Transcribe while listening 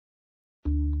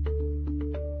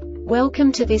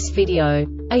Welcome to this video.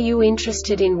 Are you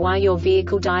interested in why your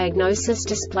vehicle diagnosis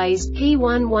displays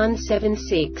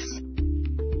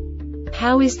P1176?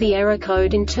 How is the error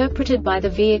code interpreted by the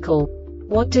vehicle?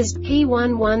 What does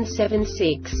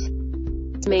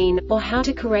P1176 mean, or how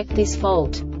to correct this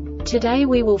fault? Today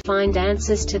we will find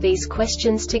answers to these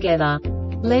questions together.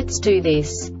 Let's do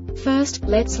this. First,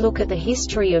 let's look at the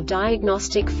history of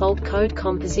diagnostic fault code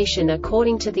composition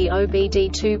according to the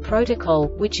OBD2 protocol,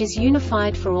 which is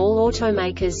unified for all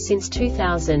automakers since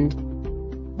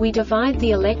 2000. We divide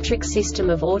the electric system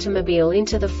of automobile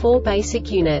into the four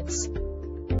basic units: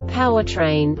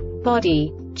 powertrain,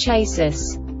 body,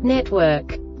 chassis,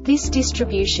 network. This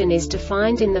distribution is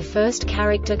defined in the first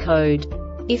character code.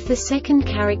 If the second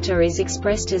character is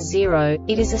expressed as 0,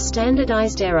 it is a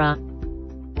standardized error.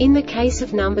 In the case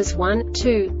of numbers 1,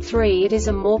 2, 3, it is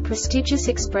a more prestigious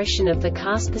expression of the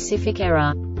car-specific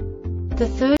error. The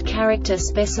third character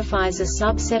specifies a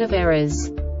subset of errors.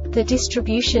 The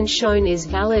distribution shown is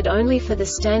valid only for the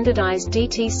standardized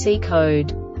DTC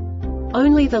code.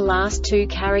 Only the last two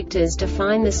characters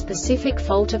define the specific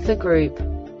fault of the group.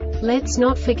 Let's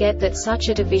not forget that such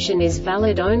a division is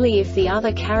valid only if the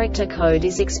other character code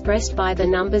is expressed by the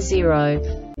number 0.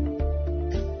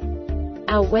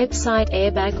 Our website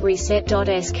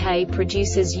airbagreset.sk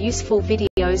produces useful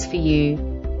videos for you.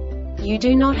 You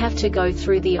do not have to go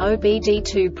through the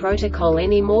OBD2 protocol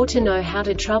anymore to know how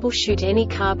to troubleshoot any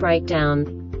car breakdown.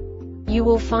 You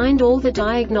will find all the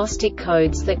diagnostic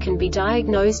codes that can be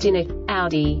diagnosed in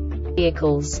Audi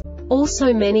vehicles.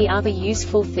 Also many other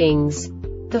useful things.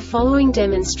 The following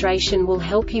demonstration will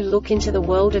help you look into the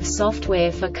world of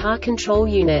software for car control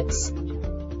units.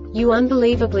 You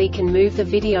unbelievably can move the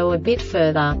video a bit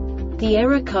further. The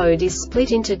error code is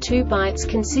split into 2 bytes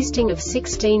consisting of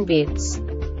 16 bits.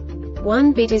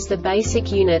 1 bit is the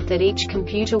basic unit that each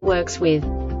computer works with.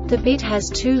 The bit has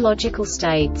 2 logical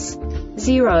states: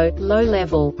 0, low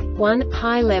level, 1,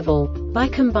 high level. By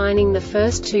combining the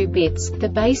first 2 bits, the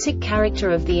basic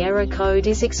character of the error code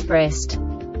is expressed.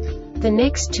 The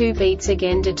next 2 beats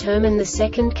again determine the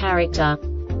second character.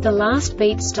 The last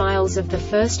beat styles of the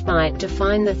first byte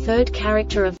define the third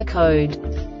character of the code.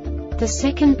 The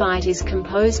second byte is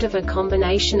composed of a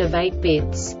combination of 8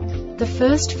 bits. The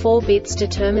first 4 bits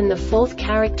determine the fourth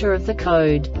character of the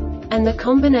code. And the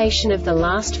combination of the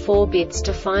last 4 bits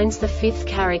defines the fifth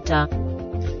character.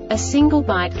 A single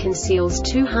byte conceals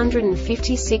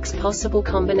 256 possible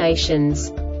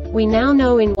combinations. We now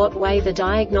know in what way the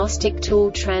diagnostic tool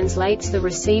translates the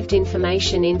received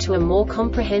information into a more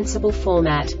comprehensible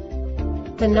format.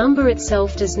 The number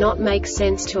itself does not make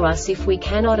sense to us if we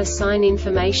cannot assign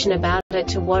information about it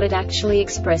to what it actually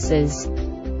expresses.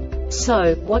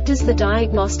 So, what does the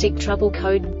Diagnostic Trouble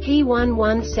Code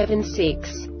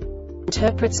P1176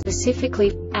 interpret specifically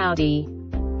for Audi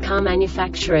car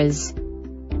manufacturers?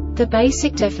 The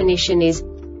basic definition is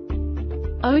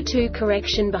O2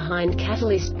 correction behind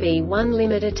catalyst B1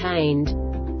 limit attained.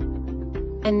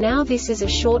 And now this is a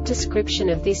short description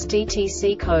of this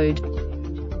DTC code.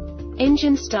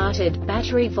 Engine started,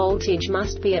 battery voltage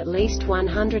must be at least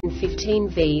 115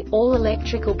 V, all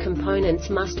electrical components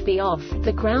must be off,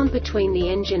 the ground between the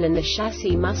engine and the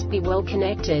chassis must be well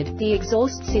connected, the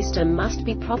exhaust system must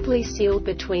be properly sealed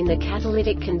between the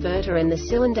catalytic converter and the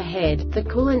cylinder head, the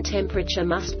coolant temperature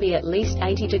must be at least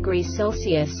 80 degrees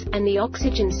Celsius, and the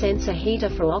oxygen sensor heater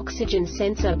for oxygen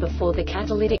sensor before the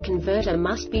catalytic converter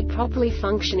must be properly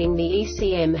functioning. The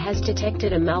ECM has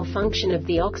detected a malfunction of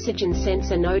the oxygen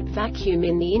sensor. Note: vacuum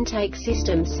in the intake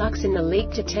system sucks in the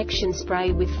leak detection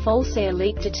spray with false air.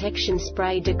 Leak detection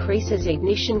spray decreases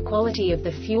ignition quality of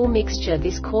the fuel mixture.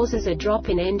 This causes a drop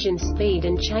in engine speed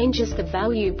and changes the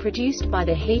value produced by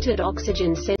the heated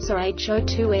oxygen sensor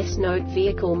HO2s. Note: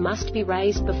 vehicle must be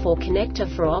raised before connector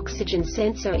for oxygen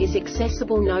sensor is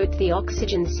accessible. Note: the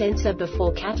oxygen sensor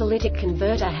before catalytic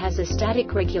converter has a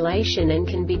static regulation and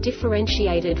can be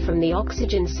differentiated from the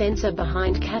oxygen sensor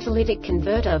behind catalytic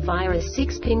converter via a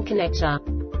 6-pin connector.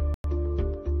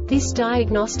 This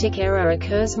diagnostic error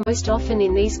occurs most often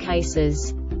in these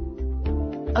cases: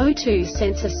 O2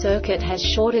 sensor circuit has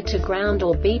shorted to ground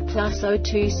or B+,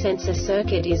 O2 sensor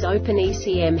circuit is open,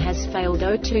 ECM has failed,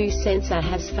 O2 sensor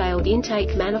has failed,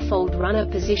 intake manifold runner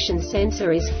position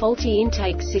sensor is faulty,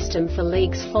 intake system for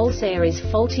leaks, false air is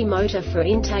faulty, motor for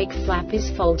intake flap is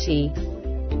faulty.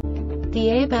 The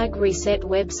Airbag Reset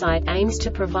website aims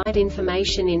to provide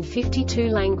information in 52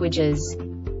 languages.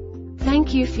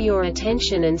 Thank you for your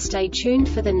attention and stay tuned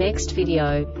for the next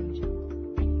video.